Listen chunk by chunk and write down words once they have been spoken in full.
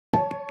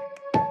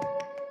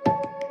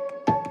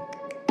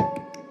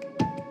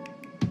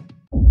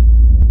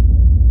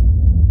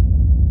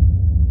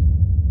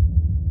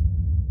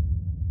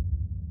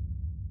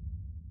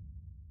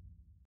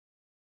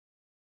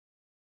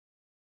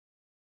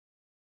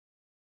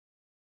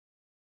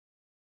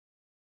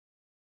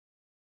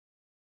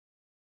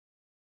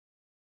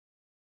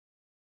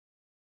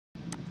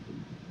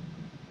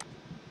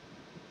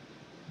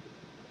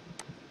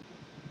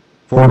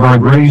For by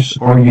grace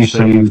are ye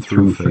saved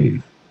through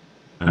faith,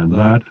 and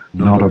that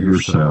not of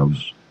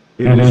yourselves.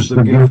 It is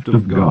the gift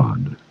of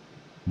God,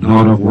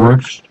 not of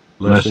works,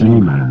 lest any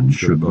man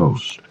should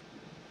boast.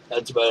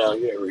 That's about all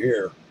you ever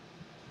hear.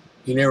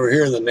 You never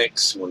hear the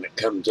next one that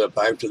comes up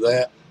after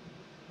that,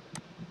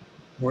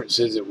 where it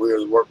says that we are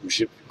the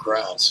workmanship of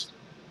Christ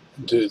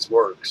unto his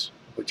works,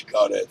 which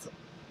God hath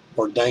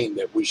ordained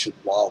that we should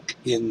walk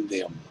in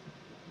them,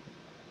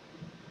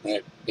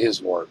 at his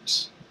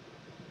works.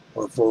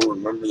 Wherefore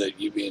remember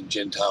that you being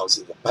Gentiles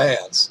of the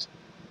past,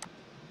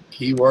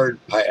 keyword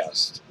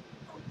past,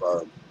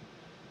 or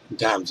in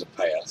times of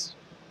past,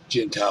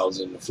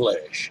 Gentiles in the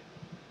flesh,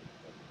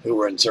 who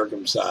were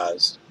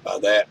uncircumcised by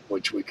that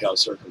which we call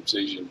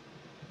circumcision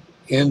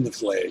in the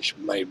flesh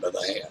made by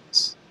the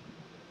hands.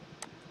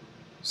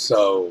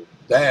 So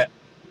that,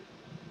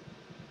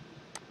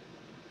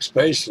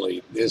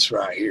 especially this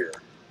right here,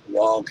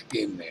 walk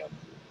in them,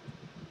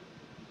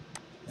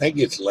 that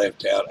gets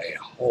left out a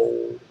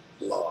whole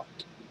lot.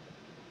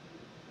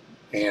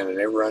 And I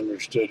never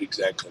understood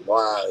exactly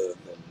why, other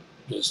than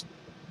just,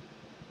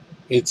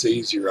 it's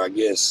easier, I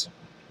guess.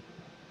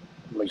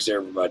 It makes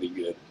everybody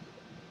good.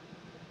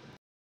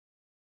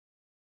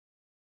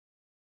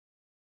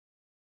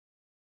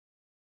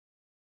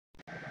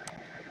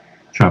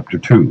 Chapter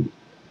 2.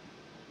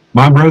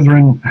 My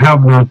brethren,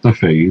 have not the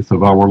faith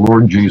of our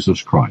Lord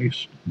Jesus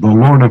Christ, the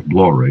Lord of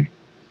glory,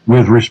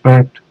 with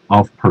respect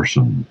of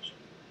persons.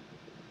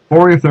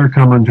 For if there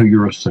come unto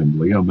your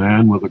assembly a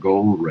man with a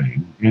gold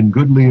ring, in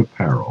goodly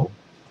apparel,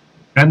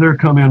 and there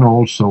come in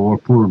also a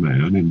poor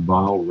man in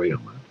vile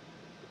raiment,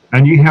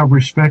 and ye have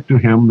respect to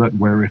him that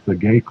weareth the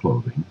gay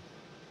clothing,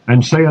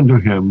 and say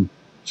unto him,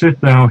 Sit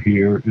thou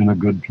here in a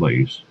good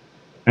place,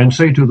 and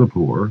say to the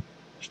poor,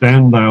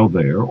 Stand thou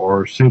there,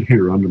 or sit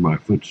here under my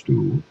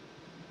footstool,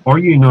 are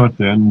ye not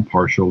then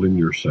partial in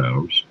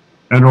yourselves,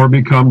 and are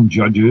become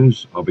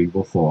judges of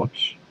evil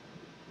thoughts?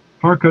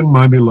 Hearken,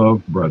 my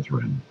beloved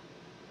brethren,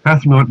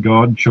 hath not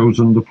God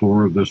chosen the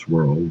poor of this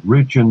world,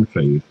 rich in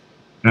faith,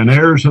 and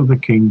heirs of the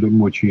kingdom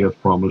which he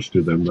hath promised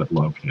to them that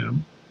love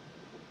him?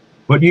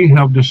 But ye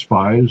have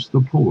despised the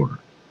poor.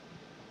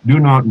 Do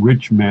not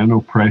rich men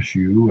oppress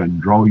you,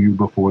 and draw you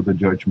before the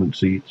judgment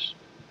seats?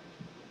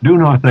 Do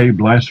not they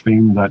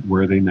blaspheme that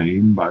worthy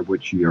name by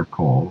which ye are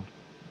called?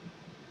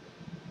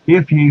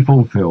 If ye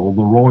fulfill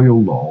the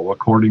royal law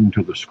according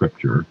to the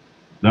Scripture,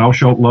 Thou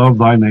shalt love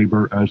thy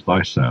neighbor as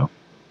thyself,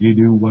 ye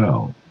do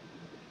well.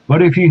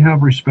 But if ye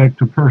have respect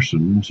to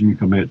persons, ye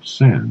commit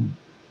sin,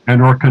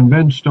 and are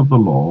convinced of the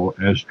law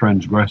as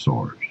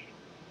transgressors.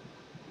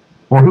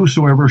 For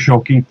whosoever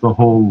shall keep the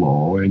whole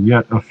law, and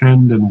yet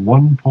offend in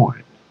one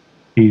point,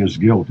 he is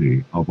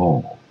guilty of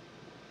all.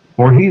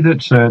 For he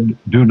that said,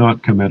 Do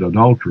not commit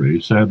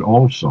adultery, said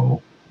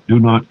also, Do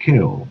not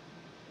kill.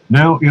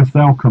 Now if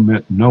thou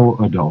commit no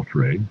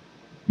adultery,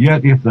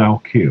 yet if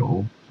thou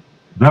kill,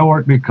 thou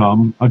art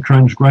become a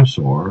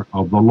transgressor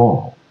of the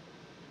law.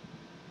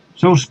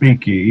 So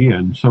speak ye,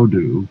 and so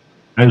do,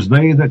 as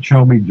they that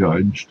shall be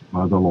judged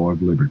by the law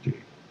of liberty.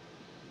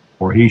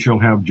 For he shall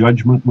have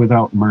judgment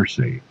without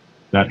mercy,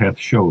 that hath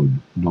showed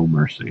no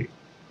mercy.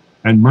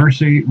 And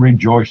mercy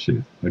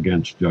rejoiceth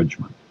against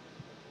judgment.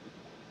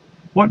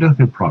 What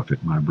doth it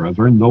profit, my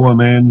brethren, though a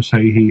man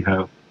say he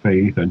have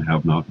faith and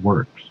have not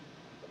works?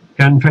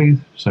 Can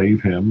faith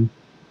save him?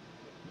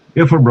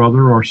 If a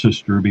brother or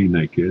sister be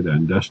naked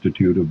and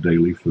destitute of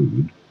daily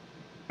food,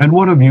 and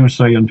one of you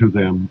say unto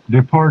them,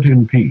 Depart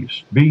in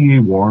peace, be ye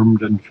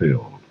warmed and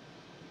filled,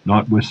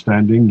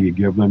 notwithstanding ye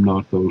give them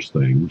not those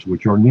things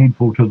which are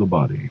needful to the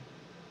body,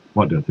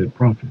 what doth it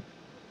profit?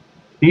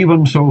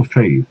 Even so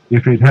faith,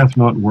 if it hath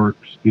not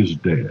works, is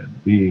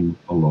dead, being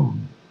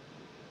alone.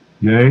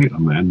 Yea, a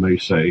man may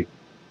say,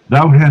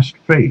 Thou hast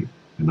faith,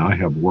 and I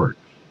have works.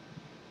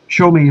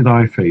 Show me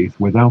thy faith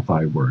without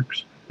thy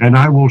works, and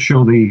I will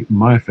show thee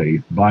my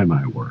faith by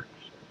my works.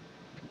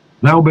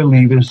 Thou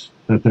believest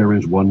that there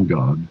is one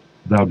God,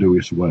 thou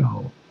doest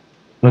well.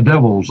 The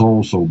devils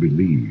also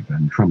believe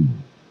and tremble.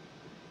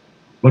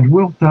 But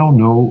wilt thou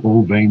know,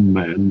 O vain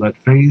man, that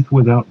faith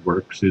without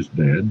works is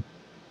dead?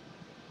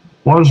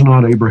 Was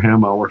not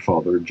Abraham our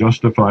father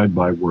justified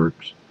by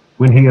works,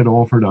 when he had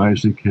offered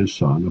Isaac his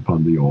son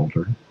upon the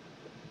altar?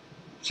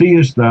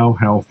 Seest thou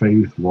how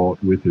faith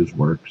wrought with his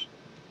works,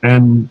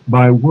 and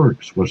by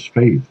works was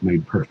faith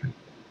made perfect?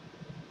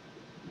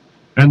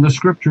 And the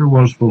scripture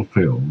was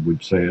fulfilled,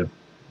 which saith,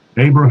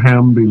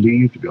 Abraham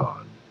believed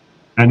God,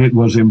 and it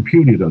was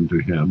imputed unto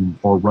him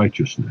for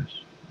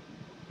righteousness,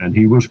 and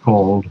he was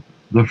called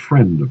the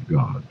friend of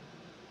God.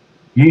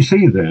 Ye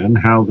see then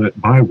how that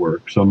by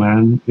works a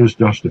man is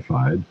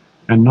justified,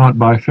 and not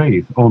by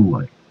faith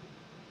only.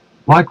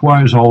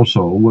 Likewise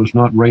also was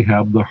not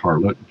Rahab the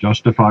harlot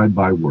justified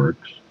by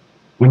works,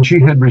 when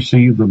she had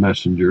received the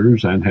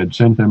messengers, and had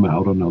sent them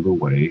out another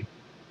way?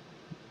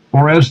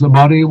 For as the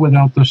body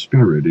without the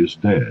spirit is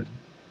dead,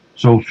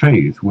 so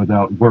faith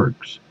without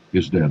works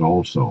is dead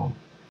also.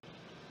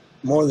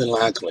 More than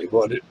likely,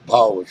 what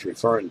Paul was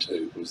referring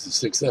to was the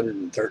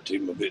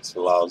 613 mitzvah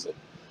laws that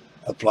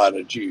apply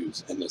to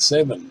Jews, and the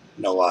 7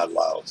 Noahide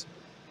laws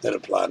that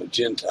apply to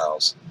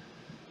Gentiles.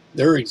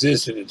 There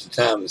existed at the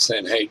time the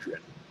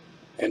Sanhedrin,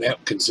 and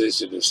that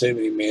consisted of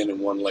 70 men and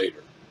 1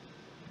 leader.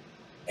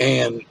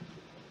 And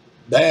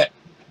that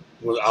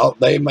was all,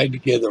 they made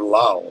together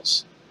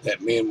laws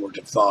that men were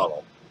to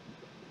follow,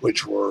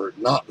 which were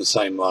not the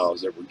same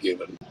laws that were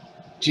given.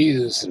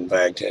 Jesus, in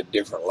fact, had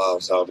different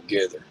laws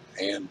altogether,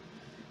 and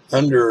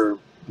under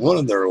one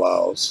of their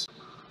laws,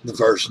 the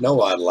first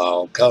Noahide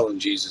law, calling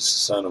Jesus the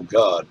Son of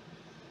God,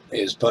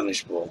 is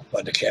punishable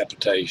by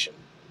decapitation.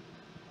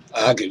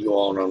 I could go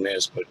on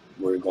this, but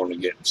we're going to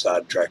get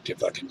sidetracked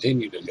if I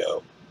continue to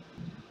go.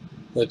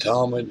 The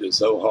Talmud, the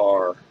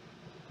Zohar,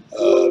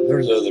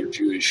 there's other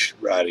Jewish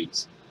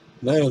writings.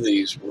 None of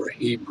these were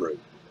Hebrew.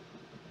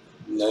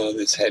 None of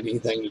this had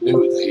anything to do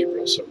with the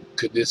Hebrew. So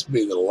could this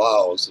be the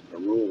laws and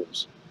the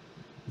rules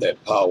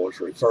that Paul was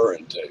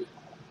referring to?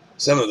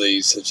 Some of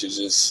these, such as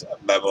this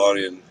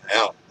Babylonian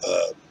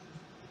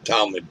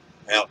Talmud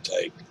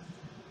outtake,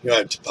 you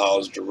have to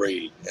pause to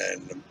read.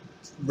 And the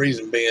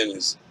reason being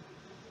is,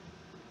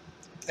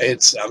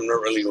 I'm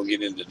not really going to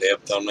get into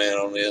depth on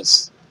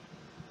this.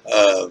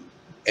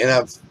 And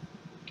I've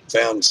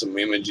found some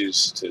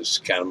images to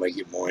kind of make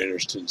it more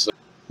interesting. So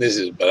this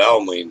is by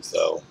all means,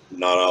 though,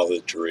 not all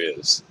that there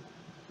is.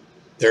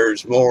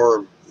 There's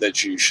more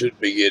that you should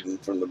be getting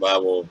from the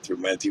Bible through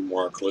Matthew,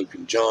 Mark, Luke,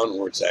 and John,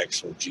 where it's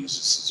actually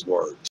Jesus'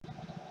 words.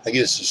 I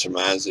guess to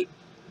surmise it,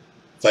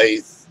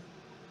 faith,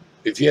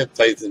 if you have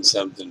faith in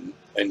something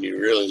and you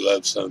really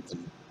love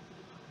something,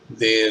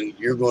 then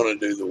you're going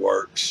to do the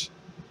works.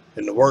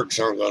 And the works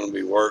aren't going to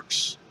be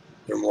works.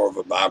 They're more of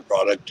a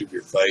byproduct of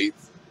your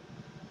faith.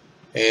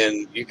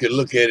 And you could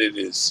look at it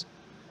as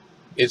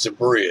it's a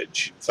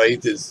bridge.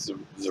 Faith is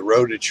the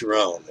road that you're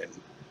on. And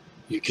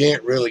you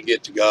can't really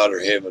get to God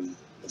or heaven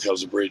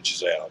because the bridge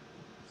is out.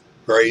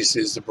 Grace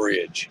is the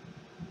bridge.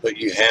 But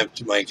you have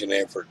to make an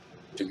effort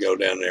to go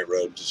down that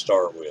road to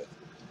start with.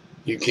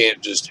 You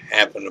can't just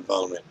happen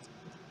upon it.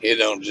 It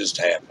don't just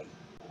happen.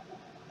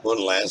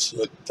 One last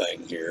look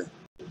thing here.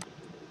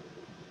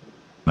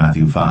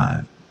 Matthew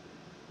 5.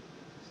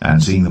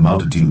 And seeing the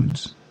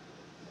multitudes,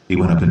 he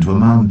went up into a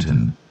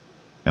mountain,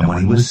 and when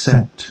he was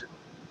set,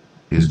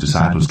 his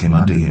disciples came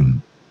unto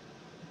him.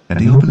 And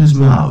he opened his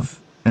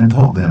mouth, and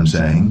taught them,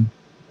 saying,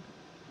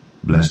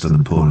 Blessed are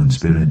the poor in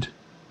spirit,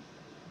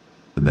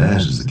 for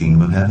theirs is the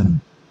kingdom of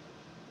heaven.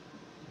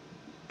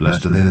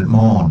 Blessed are they that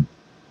mourn,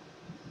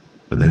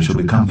 for they shall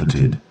be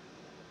comforted.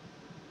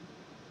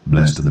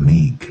 Blessed are the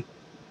meek,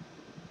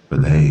 for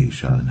they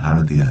shall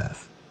inherit the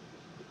earth.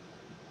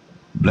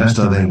 Blessed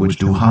are they which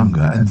do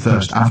hunger and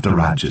thirst after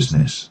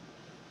righteousness,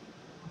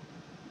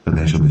 for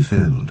they shall be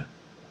filled.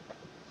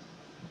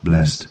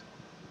 Blessed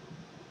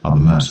are the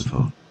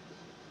merciful,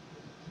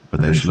 for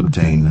they shall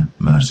obtain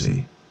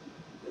mercy.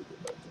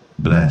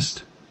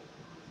 Blessed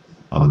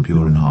are the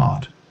pure in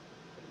heart,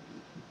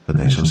 for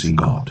they shall see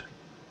God.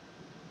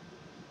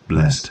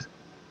 Blessed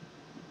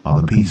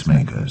are the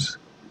peacemakers,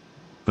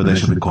 for they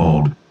shall be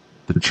called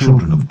the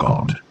children of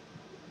God.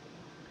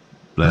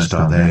 Blessed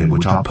are they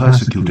which are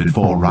persecuted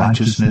for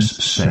righteousness'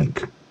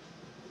 sake,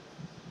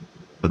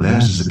 for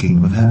theirs is the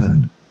kingdom of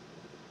heaven.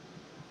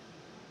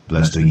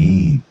 Blessed are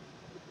ye,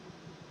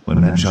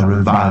 when men shall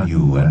revile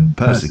you and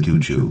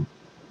persecute you,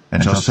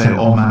 and shall say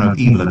all manner of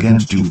evil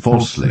against you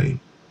falsely,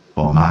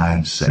 for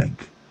my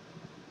sake.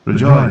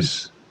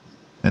 Rejoice,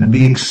 and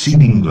be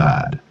exceeding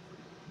glad,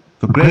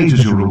 for great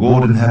is your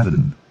reward in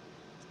heaven.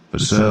 For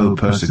so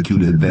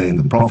persecuted they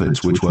the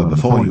prophets which were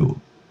before you.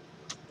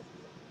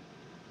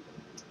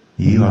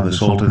 Ye are the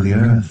salt of the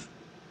earth.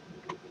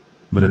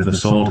 But if the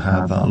salt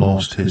have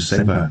lost his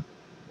savour,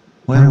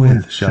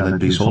 wherewith shall it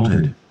be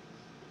salted?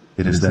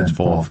 It is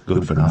thenceforth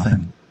good for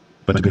nothing,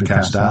 but to be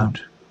cast out,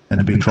 and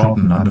to be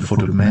trodden under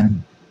foot of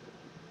men.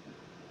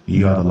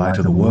 Ye are the light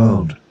of the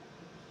world.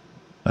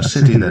 A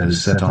city that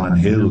is set on an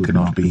hill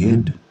cannot be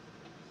hid.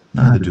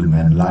 Neither do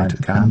men light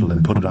a candle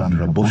and put it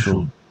under a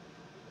bushel,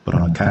 but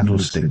on a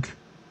candlestick,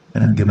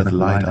 and it giveth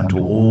light unto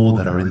all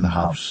that are in the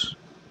house.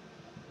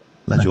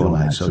 Let your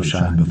light so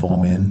shine before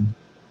men,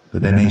 that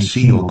they may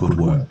see your good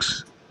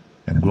works,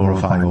 and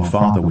glorify your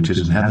Father which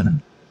is in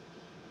heaven.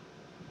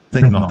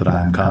 Think not that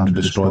I am come to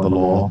destroy the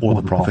law or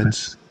the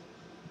prophets.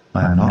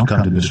 I am not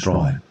come to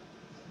destroy,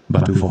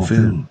 but to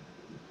fulfill.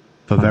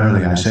 For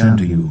verily I say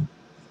unto you,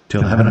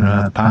 till heaven and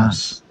earth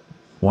pass,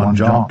 one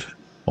jot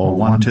or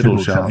one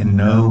tittle shall in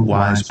no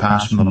wise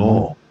pass from the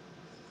law,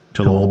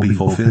 till all be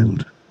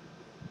fulfilled.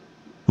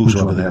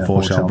 Whosoever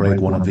therefore shall break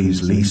one of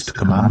these least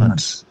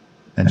commandments,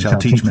 and shall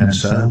teach men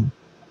so,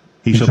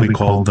 he shall be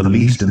called the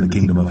least in the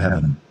kingdom of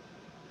heaven.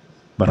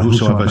 But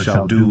whosoever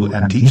shall do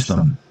and teach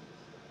them,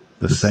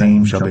 the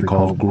same shall be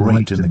called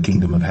great in the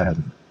kingdom of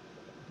heaven.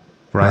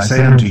 For I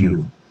say unto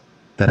you,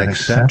 that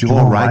except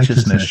your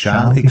righteousness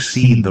shall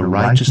exceed the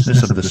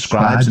righteousness of the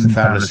scribes and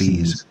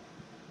Pharisees,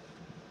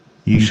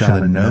 ye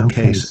shall in no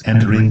case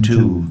enter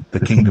into the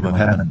kingdom of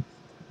heaven.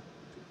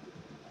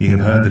 Ye have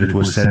heard that it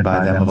was said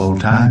by them of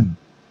old time,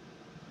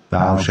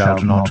 Thou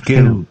shalt not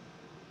kill,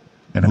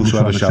 and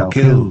whosoever shall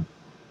kill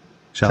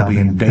shall be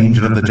in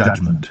danger of the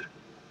judgment.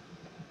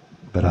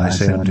 But I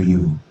say unto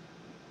you,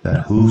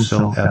 that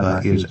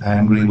whosoever is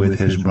angry with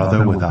his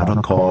brother without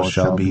a cause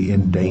shall be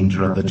in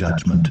danger of the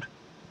judgment.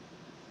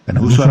 And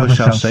whosoever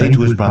shall say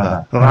to his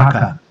brother,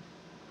 Raca,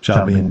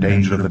 shall be in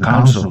danger of the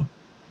council.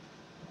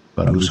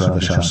 But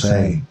whosoever shall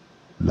say,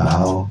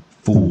 Thou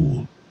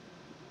fool,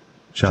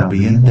 shall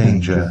be in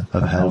danger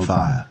of hell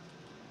fire.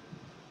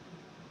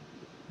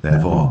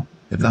 Therefore,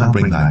 if thou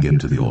bring thy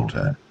gift to the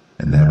altar,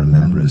 and there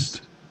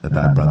rememberest that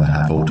thy brother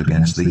hath aught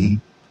against thee,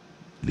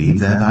 leave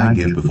there thy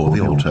gift before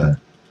the altar,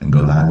 and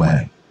go thy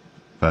way.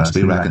 First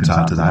be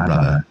reconciled to thy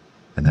brother,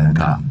 and then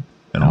come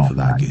and offer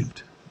thy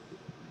gift.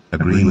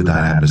 Agree with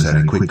thine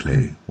adversary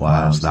quickly,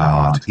 whilst thou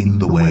art in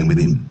the way with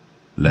him,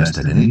 lest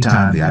at any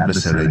time the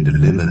adversary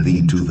deliver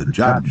thee to the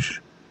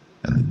judge,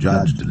 and the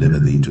judge deliver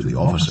thee to the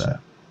officer,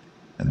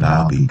 and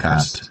thou be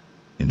cast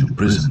into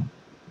prison.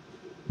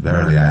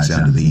 Verily I say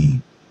unto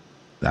thee,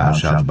 thou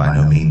shalt by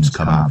no means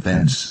come out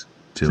thence,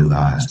 till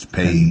thou hast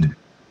paid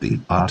the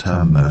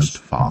uttermost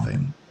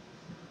farthing.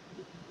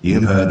 Ye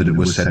have heard that it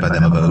was said by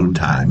them of old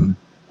time,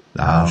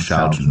 Thou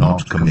shalt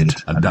not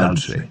commit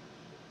adultery.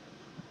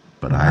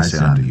 But I say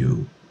unto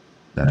you,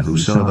 that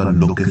whosoever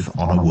looketh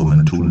on a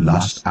woman to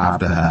lust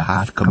after her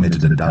hath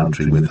committed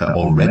adultery with her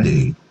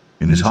already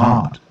in his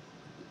heart.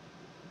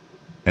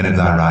 And if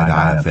thy right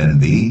eye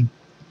offend thee,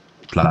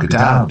 pluck it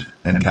out,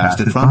 and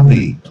cast it from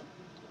thee.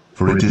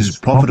 For it is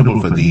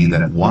profitable for thee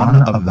that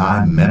one of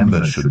thy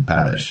members should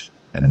perish,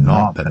 and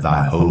not that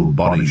thy whole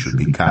body should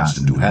be cast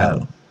into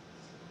hell.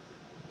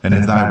 And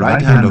if thy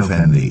right hand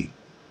offend thee,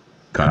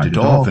 cut it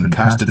off, and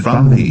cast it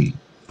from thee.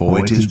 For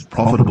it is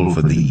profitable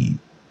for thee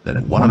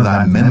that one of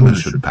thy members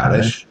should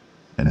perish,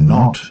 and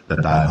not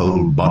that thy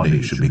whole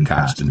body should be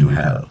cast into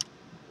hell.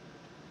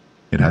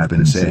 It hath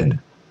been said,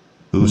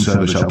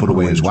 Whosoever shall put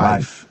away his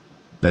wife,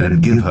 let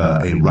him give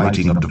her a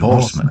writing of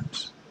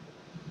divorcement.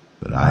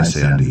 But I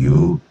say unto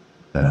you,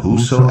 that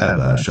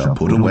whosoever shall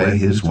put away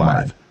his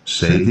wife,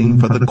 saving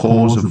for the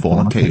cause of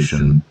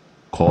fornication,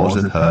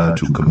 causeth her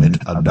to commit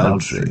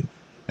adultery,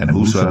 and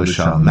whosoever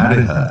shall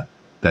marry her,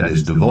 that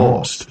is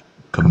divorced,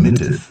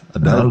 committeth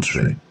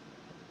adultery.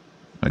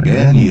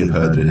 Again ye have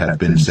heard that it hath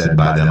been said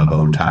by them of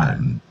old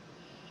time,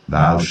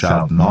 Thou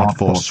shalt not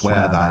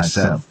forswear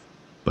thyself,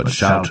 but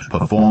shalt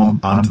perform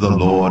unto the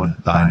Lord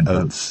thine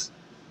oaths.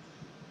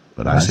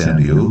 But I say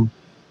unto you,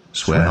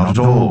 swear not at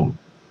all,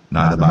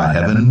 neither by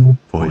heaven,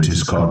 for it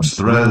is God's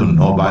throne,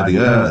 nor by the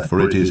earth, for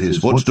it is his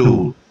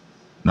footstool,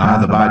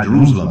 neither by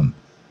Jerusalem,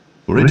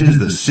 for it is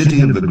the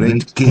city of the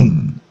great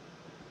King.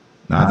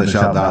 Neither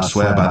shalt thou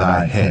swear by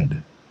thy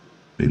head,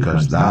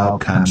 because thou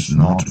canst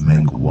not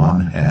make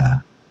one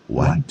hair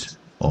white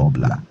or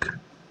black.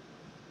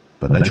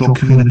 But let your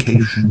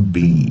communication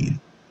be,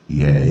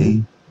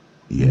 yea,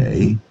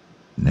 yea,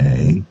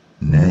 nay,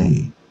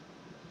 nay.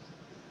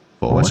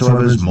 For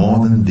whatsoever is more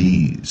than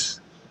these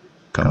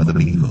cometh of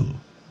evil.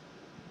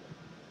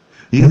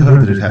 Ye have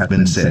heard that it hath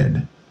been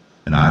said,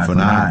 An eye for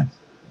an eye,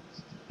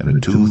 and a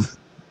tooth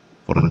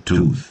for a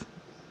tooth.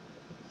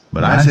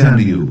 But I say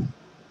unto you,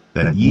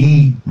 that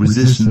ye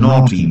resist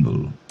not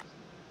evil.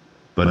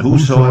 But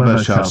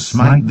whosoever shall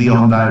smite thee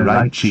on thy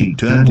right cheek,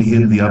 turn to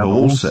him the other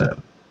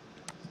also.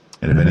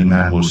 And if any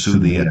man will sue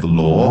thee at the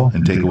law,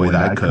 and take away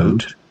thy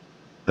coat,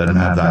 let him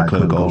have thy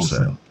cloak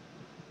also.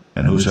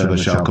 And whosoever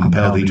shall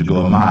compel thee to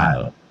go a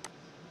mile,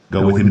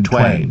 go with him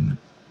twain.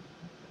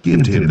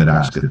 Give to him that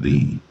asketh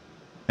thee,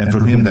 and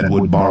from him that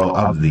would borrow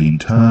of thee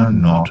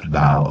turn not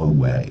thou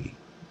away.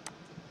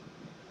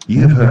 Ye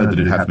have heard that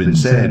it hath been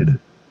said,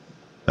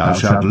 Thou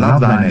shalt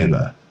love thy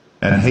neighbor,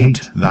 and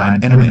hate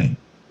thine enemy.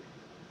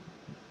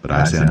 But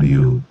I say unto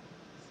you,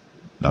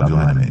 love your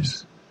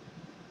enemies,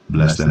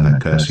 bless them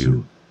that curse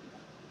you,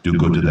 do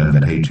good to them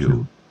that hate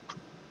you,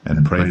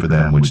 and pray for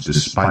them which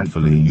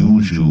despitefully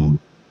use you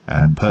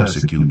and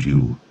persecute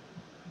you,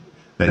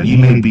 that ye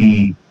may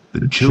be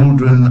the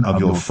children of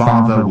your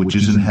Father which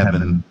is in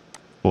heaven,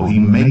 for he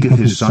maketh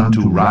his sun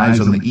to rise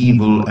on the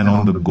evil and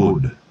on the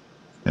good,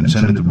 and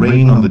sendeth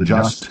rain on the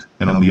just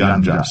and on the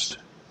unjust.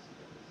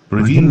 For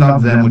if ye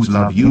love them which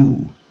love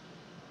you,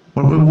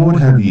 what reward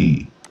have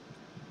ye?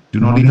 Do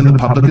not even the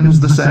publicans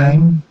the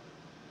same?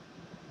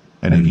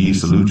 And if ye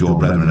salute your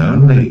brethren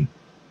only,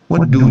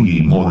 what do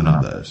ye more than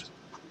others?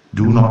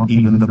 Do not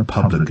even the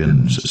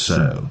publicans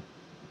so?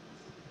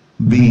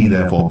 Be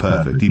therefore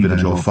perfect, even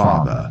as your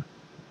Father,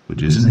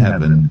 which is in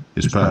heaven,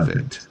 is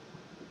perfect.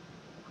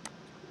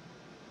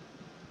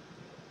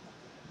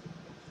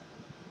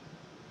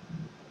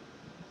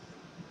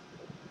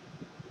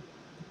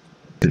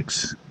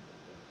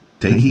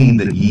 Take heed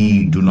that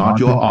ye do not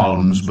your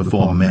alms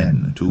before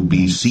men, to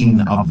be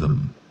seen of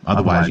them.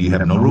 Otherwise ye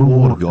have no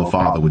reward of your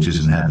Father which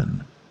is in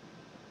heaven.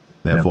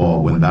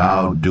 Therefore, when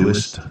thou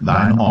doest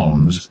thine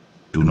alms,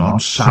 do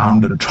not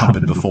sound a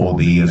trumpet before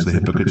thee, as the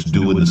hypocrites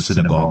do in the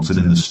synagogues and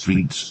in the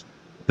streets,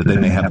 that they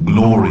may have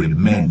glory of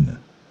men.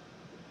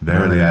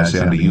 Verily I say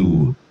unto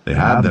you, they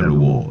have their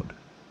reward.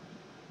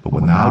 But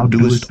when thou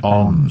doest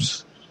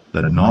alms,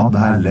 let not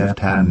thy left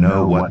hand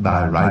know what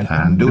thy right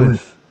hand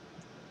doeth,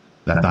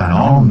 that thine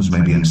alms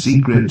may be in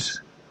secret,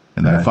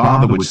 and thy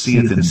Father which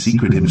seeth in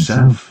secret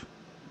himself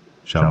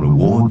shall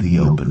reward thee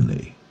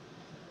openly.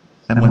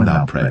 And when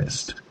thou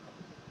prayest,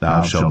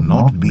 thou shalt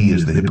not be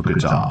as the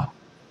hypocrites are,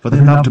 for they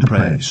love to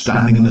pray,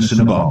 standing in the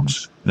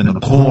synagogues, and in the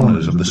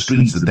corners of the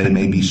streets, that they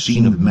may be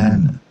seen of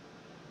men.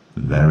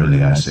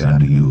 Verily I say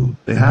unto you,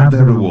 they have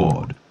their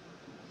reward.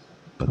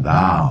 But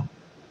thou,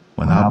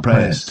 when thou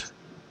prayest,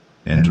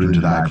 enter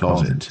into thy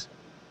closet,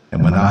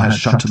 and when thou hast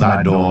shut to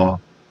thy door,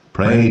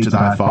 pray to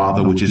thy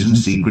Father which is in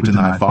secret, and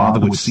thy Father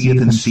which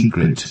seeth in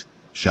secret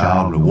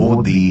shall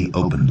reward thee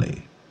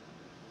openly.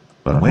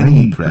 But when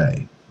ye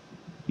pray,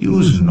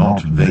 use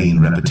not vain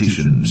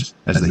repetitions,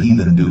 as the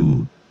heathen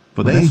do,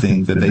 for they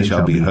think that they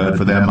shall be heard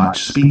for their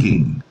much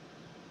speaking.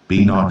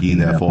 Be not ye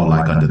therefore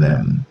like unto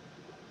them,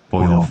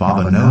 for your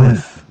Father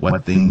knoweth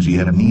what things ye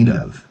have need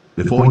of,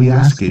 before ye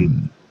ask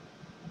him.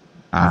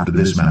 After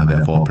this manner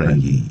therefore pray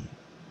ye,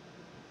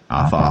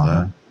 Our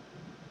Father,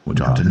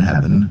 which art in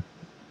heaven,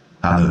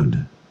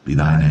 hallowed be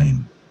thy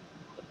name.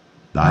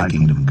 Thy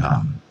kingdom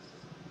come,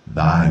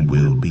 thy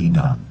will be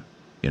done,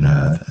 in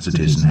earth as it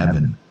is in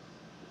heaven.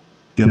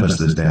 Give us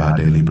this day our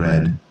daily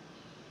bread,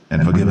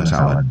 and forgive us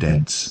our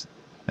debts,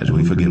 as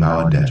we forgive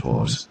our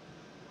debtors.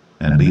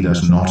 And lead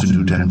us not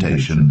into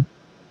temptation,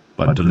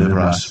 but deliver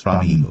us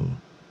from evil.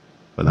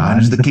 For thine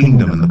is the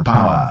kingdom, and the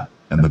power,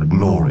 and the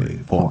glory,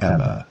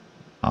 forever.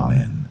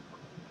 Amen.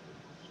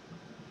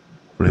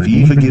 For if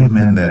ye forgive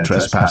men their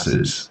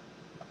trespasses,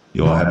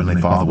 your heavenly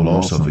Father will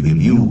also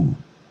forgive you.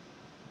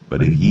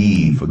 But if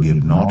ye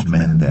forgive not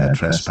men their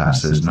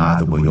trespasses,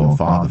 neither will your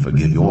Father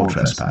forgive your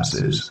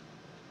trespasses.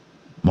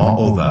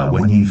 Moreover,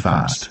 when ye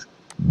fast,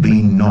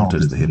 be not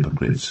as the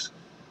hypocrites,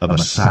 of a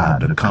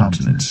sad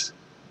countenance,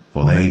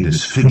 for they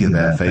disfigure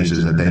their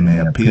faces, that they may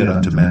appear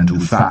unto men to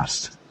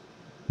fast.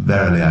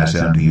 Verily I say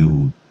unto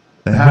you,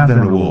 they have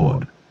their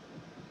reward.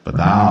 But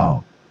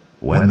thou,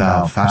 when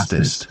thou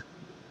fastest,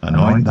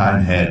 anoint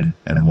thine head,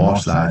 and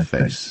wash thy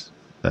face,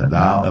 that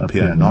thou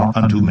appear not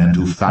unto men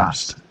to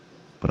fast,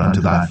 but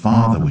unto thy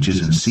Father which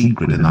is in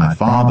secret, and thy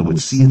Father which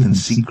seeth in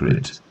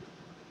secret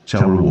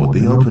shall reward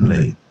thee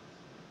openly.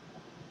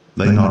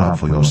 Lay not up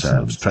for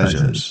yourselves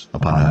treasures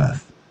upon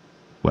earth,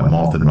 where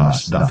moth and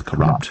rust doth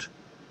corrupt,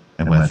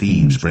 and where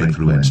thieves break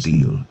through and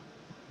steal.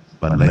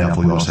 But lay up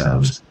for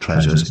yourselves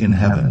treasures in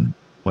heaven,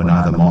 where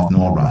neither moth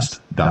nor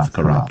rust doth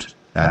corrupt,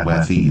 and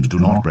where thieves do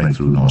not break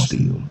through nor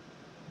steal.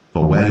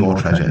 For where your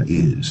treasure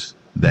is,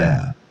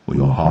 there will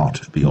your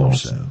heart be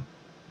also.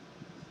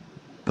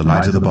 The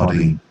light of the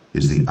body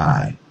is the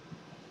eye.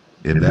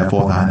 If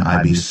therefore thine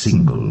eye be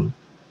single,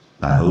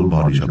 thy whole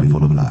body shall be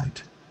full of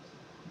light.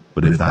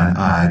 But if thine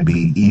eye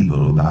be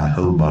evil, thy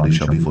whole body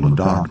shall be full of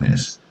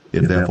darkness.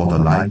 If therefore the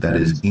light that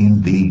is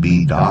in thee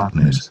be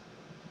darkness,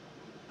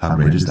 how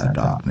great is that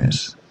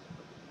darkness?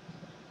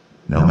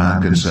 No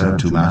man can serve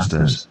two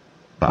masters,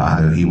 for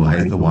either he will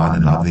hate the one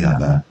and love the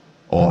other,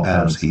 or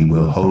else he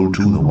will hold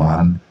to the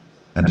one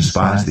and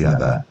despise the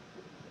other.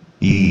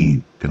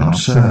 Ye cannot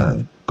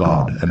serve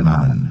God and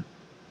mammon.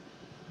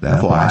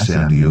 Therefore I say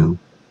unto you,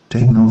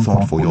 take no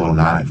thought for your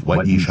life,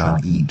 what ye shall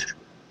eat,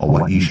 or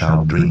what ye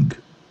shall drink,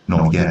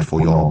 nor yet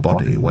for your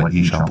body, what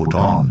ye shall put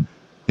on.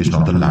 Is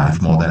not the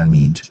life more than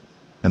meat,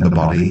 and the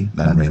body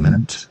than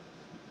raiment?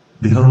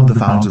 Behold the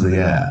fowls of the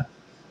air,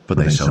 for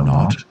they sow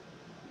not,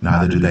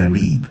 neither do they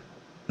reap,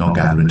 nor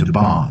gather into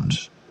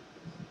barns.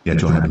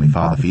 Yet your heavenly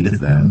Father feedeth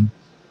them.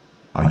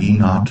 Are ye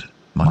not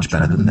much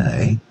better than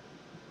they?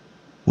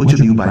 Which of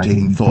you by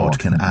taking thought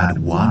can add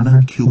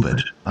 1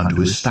 cubit unto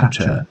his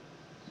stature?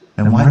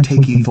 And why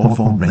take ye thought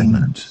for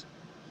raiment?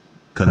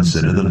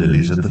 Consider the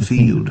lilies of the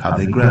field, how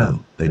they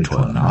grow. They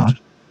toil not,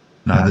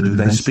 neither do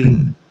they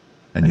spin.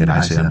 And yet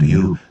I say unto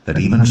you, that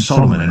even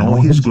Solomon in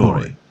all his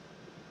glory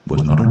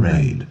was not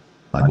arrayed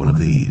like one of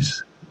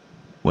these.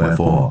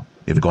 Wherefore,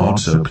 if God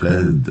so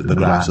clothed the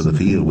grass of the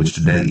field, which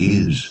today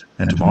is,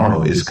 and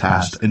tomorrow is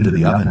cast into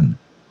the oven,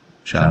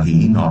 shall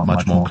he not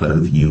much more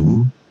clothe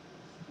you?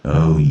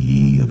 O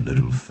ye of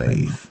little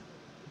faith!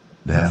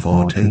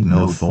 Therefore take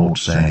no thought,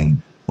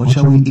 saying, What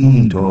shall we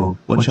eat, or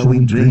what shall we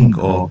drink,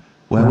 or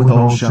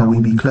wherewithal shall we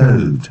be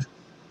clothed?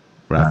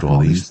 For after all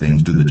these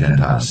things do the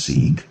Gentiles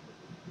seek.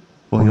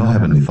 For your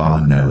heavenly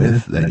Father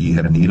knoweth that ye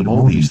have need of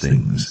all these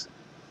things.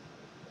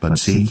 But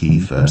seek ye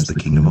first the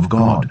kingdom of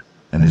God,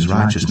 and his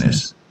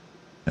righteousness,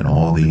 and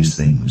all these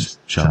things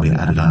shall be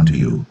added unto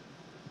you.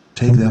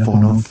 Take therefore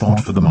no thought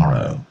for the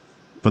morrow,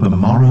 for the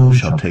morrow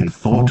shall take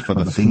thought for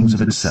the things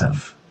of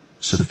itself.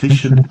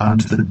 Sufficient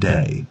unto the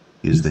day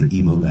is the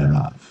evil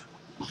thereof.